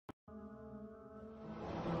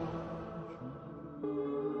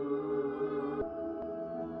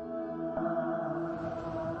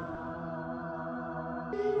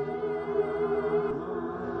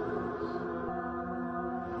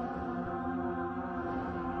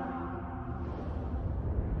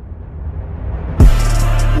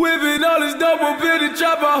Whipping all this dope up in the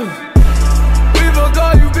trap house. We fuck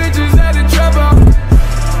all you bitches at the trap house.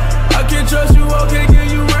 I can't trust you, I can't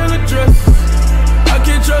give you real address. I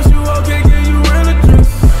can't trust you, I can't give you real address.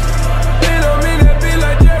 It don't mean that be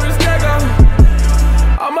like Jerry Stacker.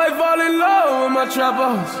 I might fall in love with my trap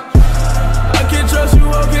house. I can't trust you,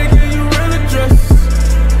 I can't give you real address.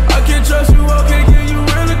 I can't trust you, I can't give you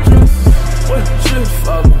real address. What shit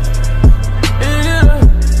for me?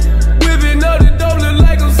 Whipping up the dope, look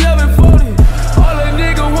like I'm 740. All a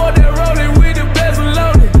nigga want that rolling with the best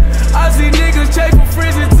loaded. I see niggas chase from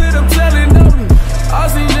frizzy till them telling on me. I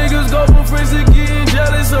see niggas go from frizzy getting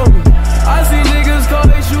jealous on me. I see niggas call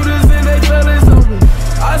they shooters and they fellas on me.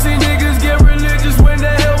 I see niggas get religious when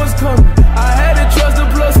the hell was coming. I had to trust the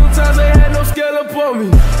blood, sometimes they had no scale up on me.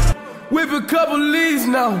 Whip a couple leads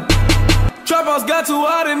now. Trap house got too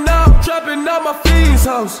hot and now I'm trapping out my fiend's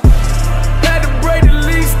house. Had to break the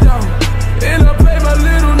lease down. And I pay my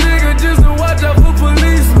little nigga just to watch out for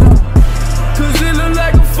police now. Cause it look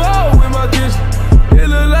like a fall in my kitchen. It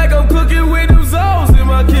look like I'm cooking with them zones in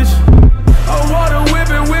my kitchen. I'm water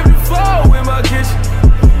whipping fall in my kitchen.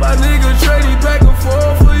 My nigga trading back and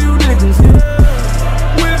forth for you niggas,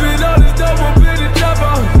 yeah. Whipping all this dope up in the trap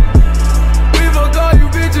house. We fuck all you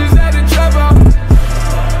bitches at the trap house.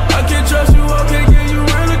 I can't trust you, I can't give you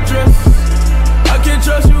real address. I can't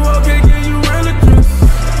trust you, I can't give you real address.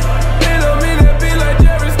 It don't mean that be like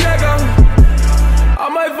Jerry Stacker. I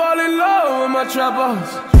might fall in love with my trap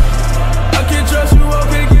house. I can't trust you, I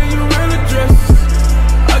can't give you real address.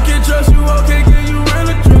 I can't trust you, I can't give you real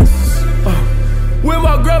address. When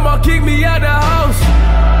my grandma kicked me out the house,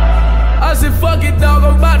 I said fuck it dog,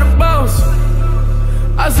 I'm about to bounce.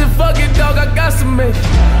 I said fuck it dog, I got some make.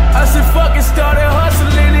 I said fuck it, started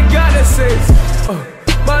hustling and got that sense.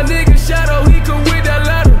 My nigga Shadow, he come with that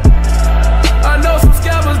ladder. I know some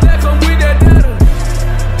scammers that come with that data.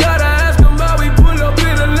 Gotta ask him how we pull up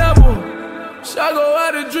in a level. I go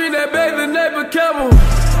out and drink that baby neighbor camel.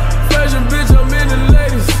 Fashion bitch, I'm in the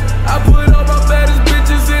ladies. I put all my baddest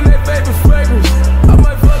bitches in their favorite fragrance. I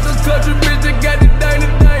might fuck a country bitch that got the Dana.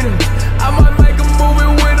 I might make a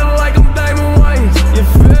movie with her like I'm Diamond Wayans. You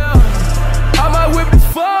feel? I might whip this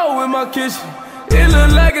fall in my kitchen. It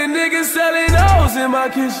look like a nigga selling O's in my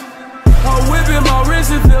kitchen. I'm whipping my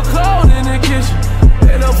wrist and feel cold in the kitchen.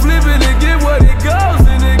 And I'm flipping to get what it goes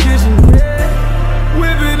in the kitchen, yeah.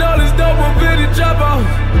 Whipping all this dope up in the trap house.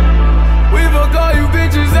 We fuck all you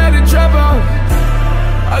bitches at the trap house.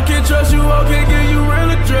 I can't trust you, I can't give you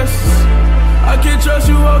real address.